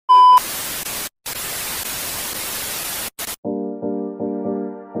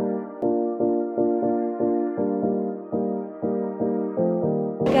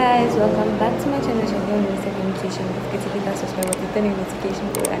guys, welcome back to my channel. Communication. Don't forget to hit that subscribe button, turn on notification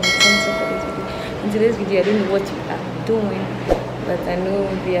bell, and thumbs up for this video. In today's video, I don't know what we are doing, but I know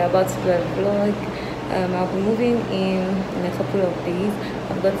we are about to do a vlog. I'll be moving in a couple of days.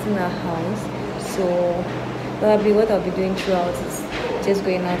 I've gotten a house, so probably what I'll be doing throughout is just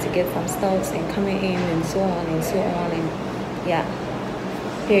going out to get some stuff and coming in and so on and so on, and yeah,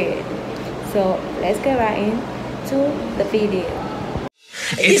 period. So let's get right into the video.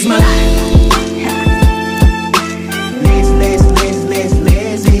 It's my life.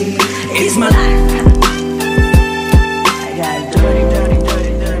 Lazy. It's my life. I got dirty.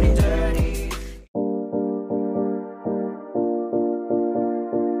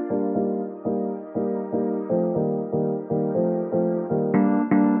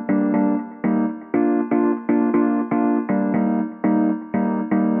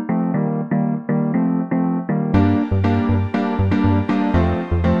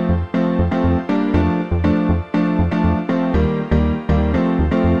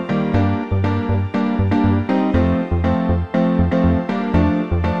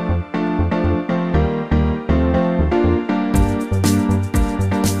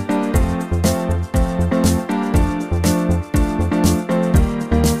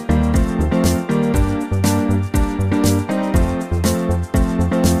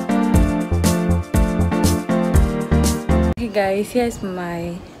 Guys, here's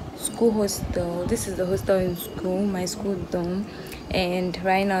my school hostel. This is the hostel in school, my school dorm, and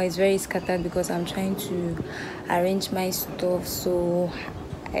right now it's very scattered because I'm trying to arrange my stuff so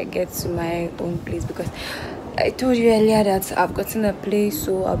I get to my own place, because I told you earlier that I've gotten a place,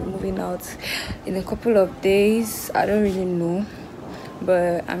 so I'll be moving out in a couple of days. I don't really know,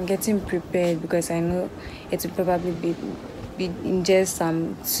 but I'm getting prepared because I know it will probably be in just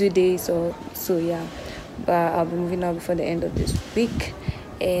 2 days or so, yeah. But I'll be moving out before the end of this week,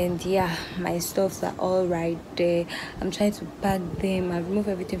 and yeah, my stuffs are all right there. I'm trying to pack them. I've removed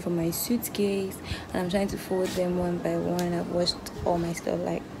everything from my suitcase and I'm trying to fold them one by one. I've washed all my stuff,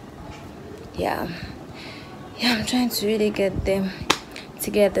 like yeah, I'm trying to really get them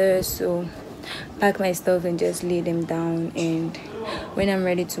together, so pack my stuff and just lay them down, and when I'm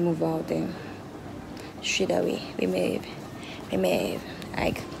ready to move out, then straight away we move.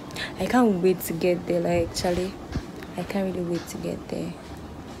 Like, I can't wait to get there. Like, Charlie, I can't really wait to get there.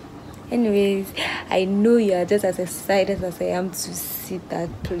 Anyways, I know you are just as excited as I am to see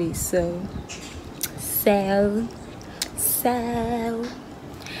that place. So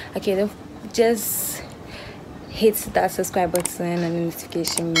okay, don't just hit that subscribe button and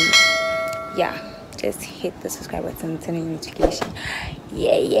notification. Yeah, just hit the subscribe button and turn on notification.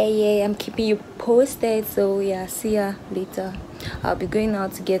 Yeah, I'm keeping you posted. So yeah, see ya later. I'll be going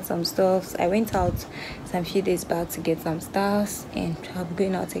out to get some stuff. I went out some few days back to get some stuff, and I'll be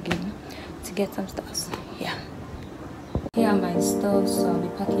going out again to get some stuff. Yeah, here are my stuff, so I'll be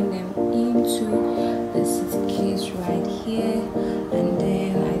packing them into the suitcase right here, and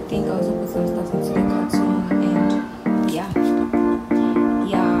then I think I'll also put some stuff into the carton, and yeah,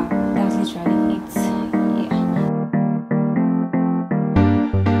 that's literally it.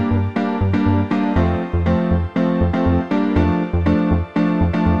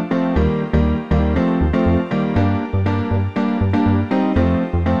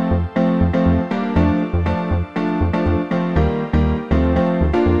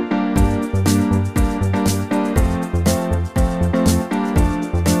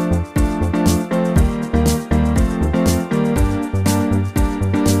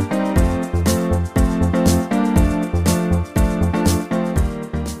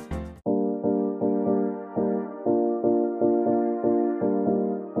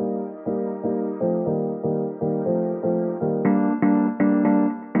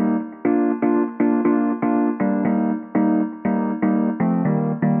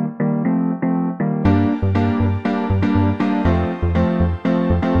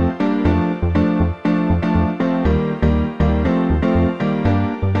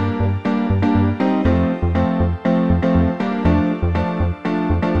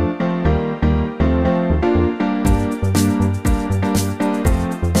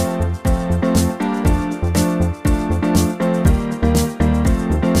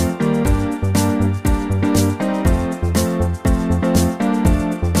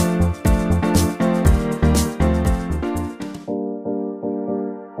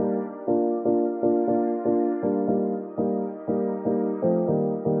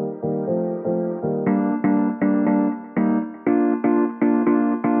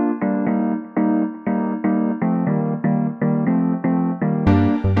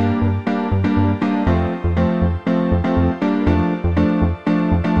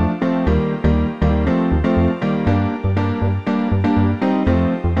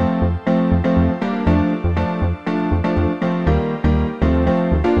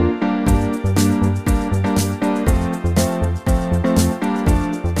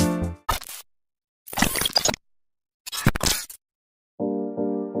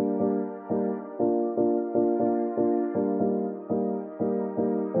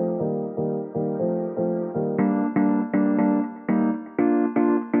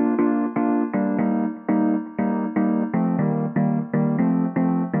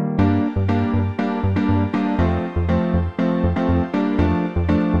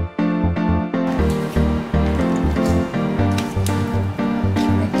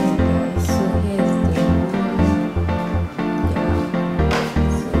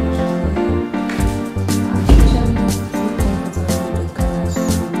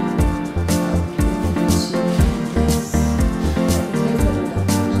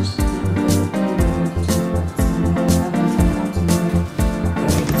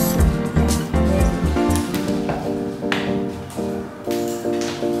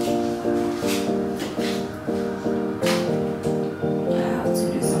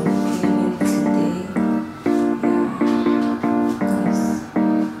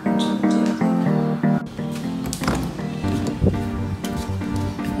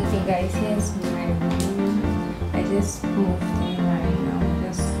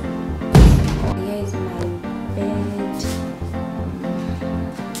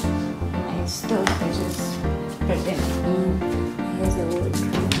 stuff, I just put them in. Here's the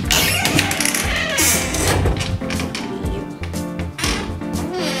wardrobe.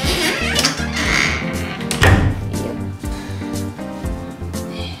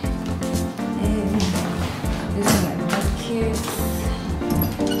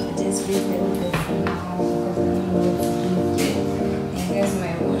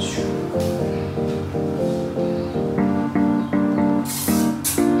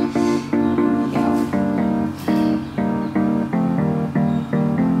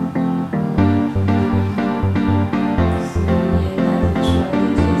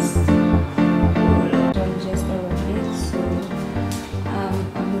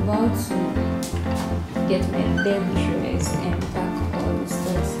 Get my bed dressed and pack all the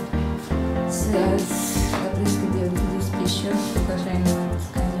stuff. So that's this video will be special because right now it's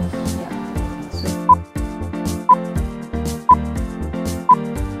kind of so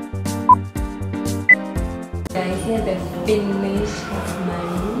guys, here's the finish of my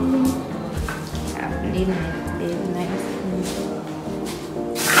room. I've laid my bed nicely.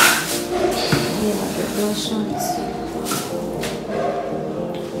 Here are the door shots.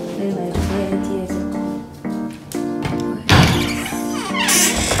 There's my bed, here's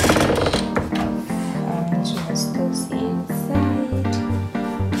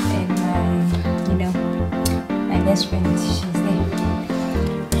best friend, she's there.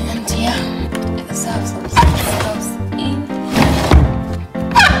 And yeah, let's have some stuff in.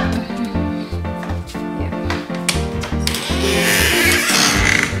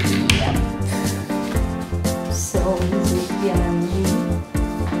 Yeah. So this will be our new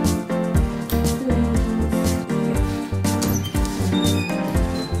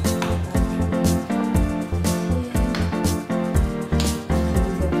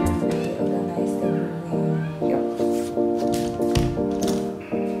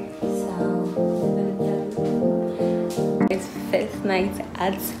first night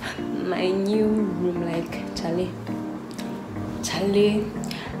at my new room. Like Charlie,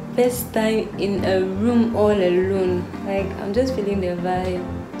 first time in a room all alone. Like I'm just feeling the vibe.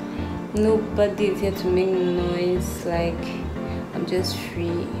 Nobody is here to make noise. Like I'm just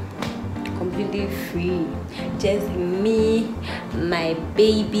free, completely free. Just me, my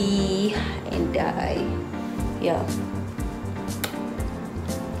baby, and I. Yeah,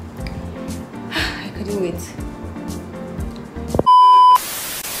 I couldn't wait.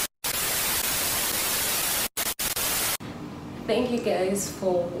 Thank you guys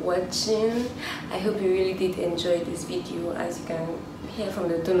for watching. I hope you really did enjoy this video. As you can hear from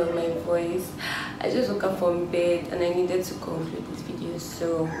the tone of my voice, I just woke up from bed and I needed to conclude this video.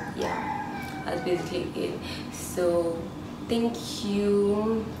 So yeah, that's basically it. So thank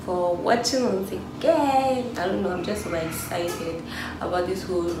you for watching once again. I don't know, I'm just so excited about this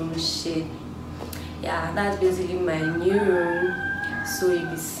whole room shit. Yeah, that's basically my new room, so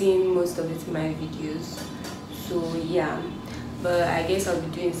you'll be seeing most of it in my videos. So yeah, but I guess I'll be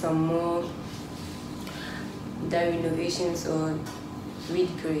doing some more renovations or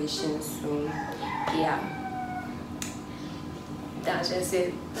redecorations. So yeah, that's just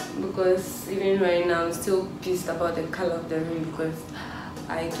it. Because even right now I'm still pissed about the color of the room, because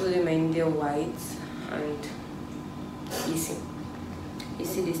I told him I needed white, and you see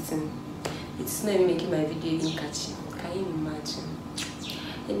this thing, it's not even making my video even catchy. Can you imagine?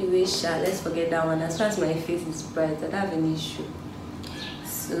 Anyway, let's forget that one. As far as my face is bright, I don't have an issue.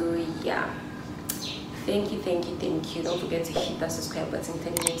 So yeah, thank you. Don't forget to hit that subscribe button,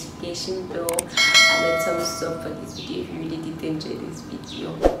 turn the notification bell, and let thumbs up for this video if you really did enjoy this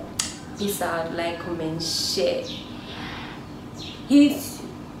video. Peace out, like, comment, share, hit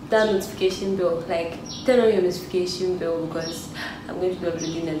that notification bell, like turn on your notification bell, because I'm going to be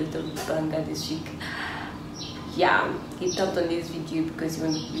uploading a lot of banger this week. Yeah, hit up on this video because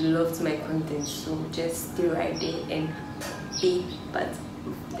you loved my content, so just stay right there and be part of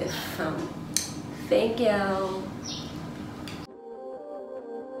the fun. Thank you.